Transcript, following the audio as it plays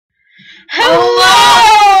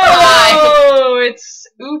Hello! It's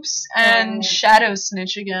Oops and Shadow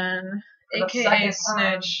Snitch again, aka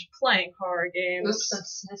Snitch, playing horror games. Oops and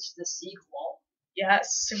Snitch the sequel.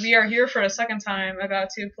 Yes, we are here for a second time about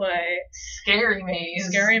to play Scary Maze.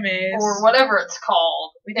 Scary Maze. Or whatever it's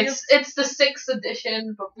called. We think It's the 6th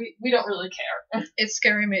edition, but we don't really care. It's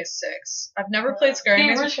Scary Maze 6. I've never played Scary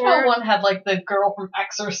Maze before. The original one had like the girl from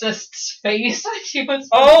Exorcist's face. She was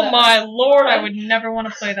oh my lord, I would never want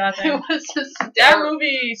to play that thing. It was just that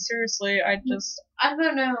movie, seriously, I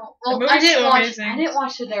don't know. Well, I didn't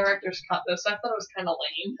watch the director's cut though, so I thought it was kind of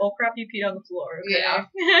lame. Bull crap, you peed on the floor. Okay? Yeah.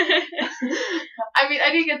 I mean,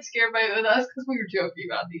 I didn't get scared by it with us because we were joking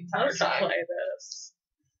about the entire time. Let's play this.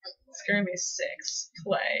 Scary Maze 6.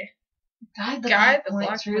 Play. Guide the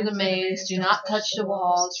black through the maze. Do not touch the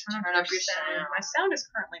walls. Turn up your sound. My sound is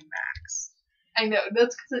currently max. I know.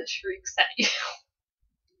 That's because it shrieks at you.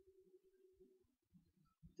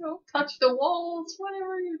 Don't touch the walls.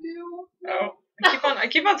 Whatever you do. Oh. I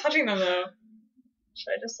keep on touching them though.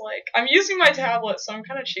 Should I just I'm using my tablet, so I'm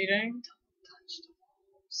kind of cheating. Don't touch the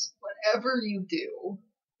walls. Whatever you do,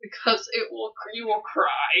 because you will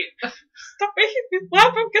cry. Stop making me laugh.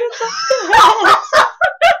 I'm gonna touch the walls.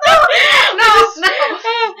 no.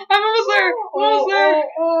 I'm almost there.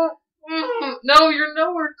 No, you're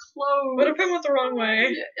nowhere close. What if I went the wrong way?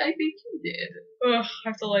 Yeah, I think you did. Ugh, I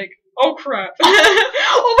have to oh crap.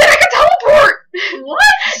 Oh wait, I can teleport!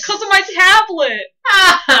 What? Because of my tablet!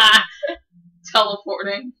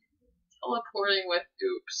 Teleporting with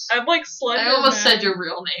Oops. I'm Slender. I almost said your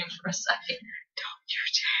real name for a second. Don't you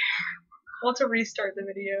dare. I want to restart the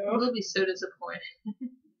video. We'll be so disappointed.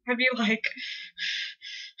 Have you I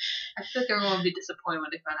feel like everyone will be disappointed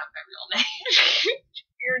when they find out my real name.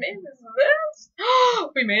 Your name is this?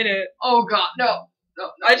 We made it. Oh god, no.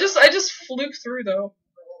 I just fluked through though.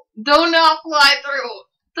 Do not fly through.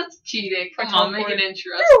 That's cheating. Come on, make it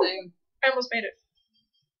interesting. I almost made it.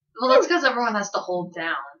 Well, that's because everyone has to hold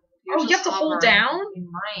down. You have to hold down? You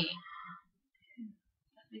might.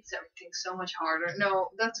 That makes everything so much harder. No,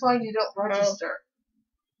 that's why you don't register.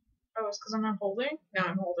 Oh, it's because I'm not holding? No,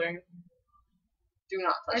 I'm holding. Do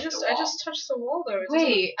not touch the wall. I just touched the wall though.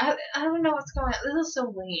 Wait, I don't know what's going on. This is so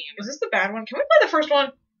lame. Is this the bad one? Can we play the first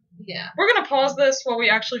one? Yeah. We're gonna pause this while we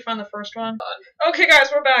actually find the first one. Okay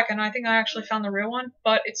guys, we're back, and I think I actually found the real one,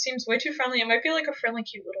 but it sees way too friendly. It might be like a friendly,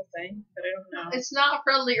 cute little thing, but I don't know. It's not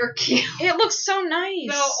friendly or cute. It looks so nice.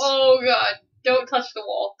 No, oh god. Don't touch the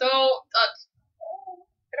wall. Don't touch the wall.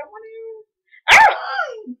 I don't want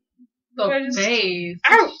to. Ow! The maze.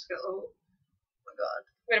 Ow! Oh my god.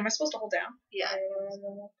 Wait, am I supposed to hold down? Yeah.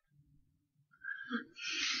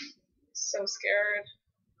 So scared.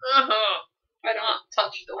 I don't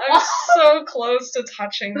touch the wall. I'm so close to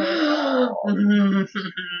touching the wall.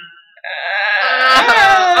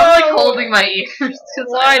 I'm holding my ears.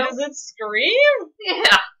 Why? Does it scream?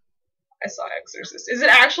 Yeah. I saw Exorcist. Is it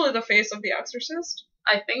actually the face of the Exorcist?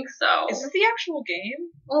 I think so. Is it the actual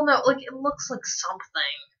game? Well, no, it looks like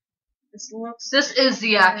something. This is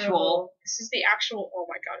the actual. This is the actual. Oh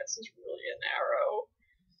my god, this is really an arrow.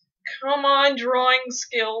 Come on, drawing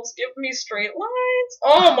skills. Give me straight lines.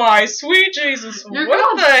 Oh my sweet Jesus.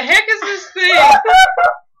 What the heck is this thing?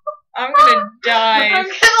 I'm gonna die. I'm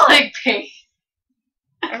gonna pee.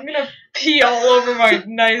 I'm gonna pee all over my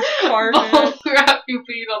nice carpet. Crap, you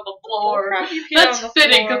peed on the floor. That's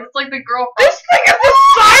fitting, because it's like the girl. This thing is the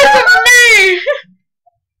size of me!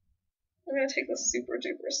 I'm gonna take this super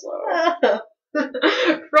duper slow.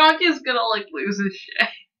 Rocky's gonna lose his shit.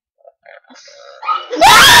 That's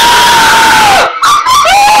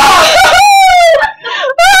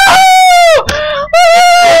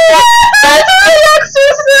the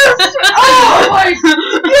Exorcist! Oh my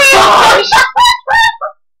gosh!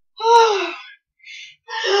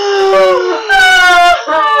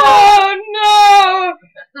 Oh no!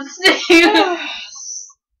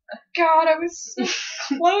 God, I was so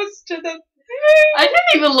close to the thing. I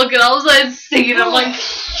didn't even look at all of a sudden I'm like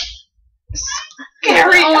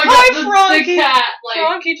scary. Oh my Hi, god, Frankie. the cat,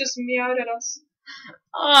 Frankie just meowed at us.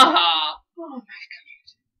 Oh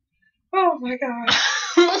my god.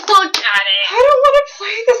 Look at it. I don't want to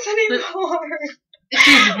play this anymore.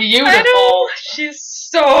 She's beautiful. She's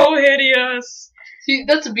so hideous.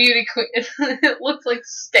 That's a beauty queen. It looks like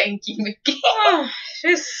Stanky McGee. Oh,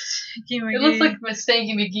 she's Stanky McGee. It looks like Miss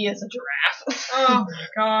Stanky McGee as a giraffe. Oh my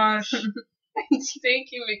gosh.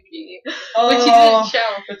 Stanky McGee. When she didn't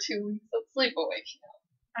shower for 2 weeks. Let's sleep awake.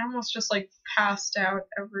 I almost just passed out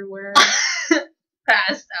everywhere.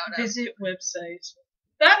 Passed out. Visit website.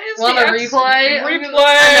 That is Want the replay? Replay!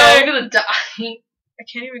 I know, I'm gonna die. I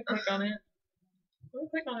can't even click on it. Let me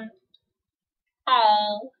click on it.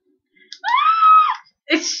 Oh.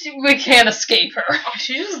 We can't escape her. Oh,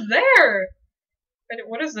 she's just there.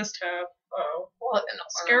 What is this tab? Oh. What an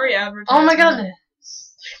Scary advertisement. Oh my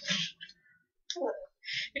goodness.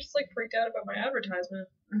 You just like freaked out about my advertisement.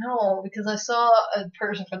 No, because I saw a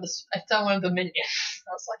person from this. I saw one of the minions.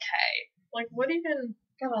 I was like, hey. Like, what even?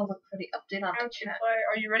 Gotta look pretty updated on the How'd you chat. play?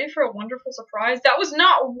 Are you ready for a wonderful surprise? That was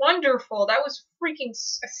not wonderful. That was freaking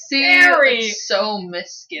See, scary. it's so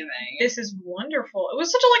misgiving. This is wonderful. It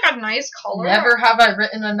was such a nice color. Never have I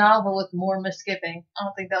written a novel with more misgiving. I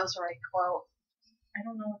don't think that was the right quote. I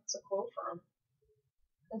don't know what it's a quote from.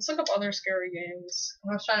 Let's look up other scary games.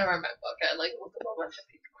 I was trying to write my book. I looked up a bunch of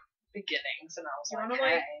beginnings, and I was You like,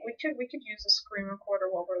 wanna hey. we could use a screen recorder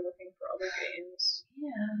while we're looking for other games. Yeah,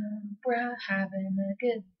 we're having a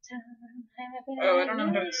good time. Oh, I don't know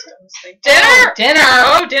how to do this thing. Dinner! Dinner!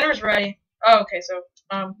 Oh, dinner's ready. Oh, okay, so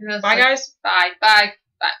bye guys. Bye.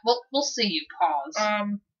 We'll see you.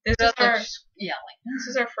 Pause. This is our yelling. This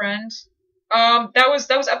is our friend. That was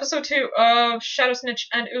episode 2 of Shadow Snitch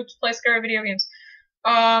and Oops Play Scary Video Games.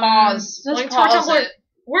 Pause. Just link to our pause Tumblr. it.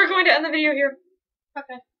 We're going to end the video here.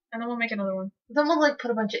 Okay. And then we'll make another one. Then we'll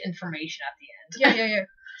put a bunch of information at the end. Yeah.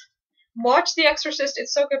 Watch The Exorcist.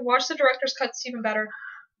 It's so good. Watch the director's cut. It's even better.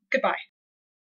 Goodbye.